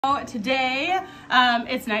Today,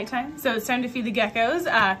 it's nighttime, so it's time to feed the geckos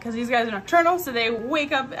because these guys are nocturnal, so they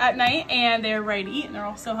wake up at night and they're ready to eat and they're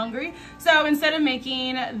all so hungry. So instead of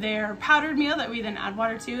making their powdered meal that we then add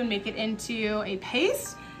water to and make it into a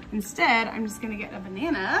paste, instead I'm just gonna get a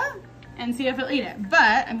banana and see if it'll eat it.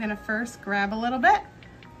 But I'm gonna first grab a little bit,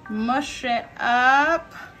 mush it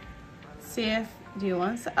up, see if, do you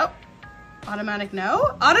want some? Oh, automatic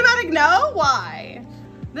no? Automatic no? Why?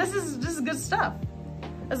 This is good stuff.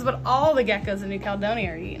 This is what all the geckos in New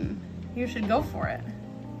Caledonia are eating. You should go for it.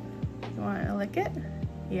 You want to lick it?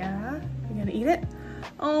 Yeah? You gonna eat it?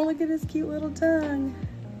 Oh, look at his cute little tongue.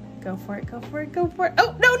 Go for it, go for it, go for it.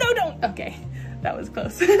 Oh, no, no, don't. Okay, that was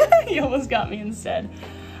close. He almost got me instead.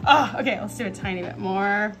 Oh, okay, let's do a tiny bit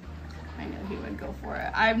more. I know he would go for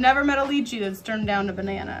it. I've never met a lychee that's turned down to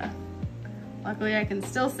banana. Luckily, I can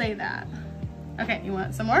still say that. Okay, you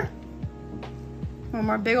want some more? One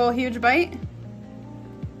more big old huge bite?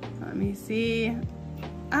 Let me see.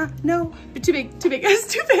 Ah, no, too big, too big. It's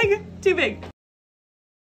too big, too big.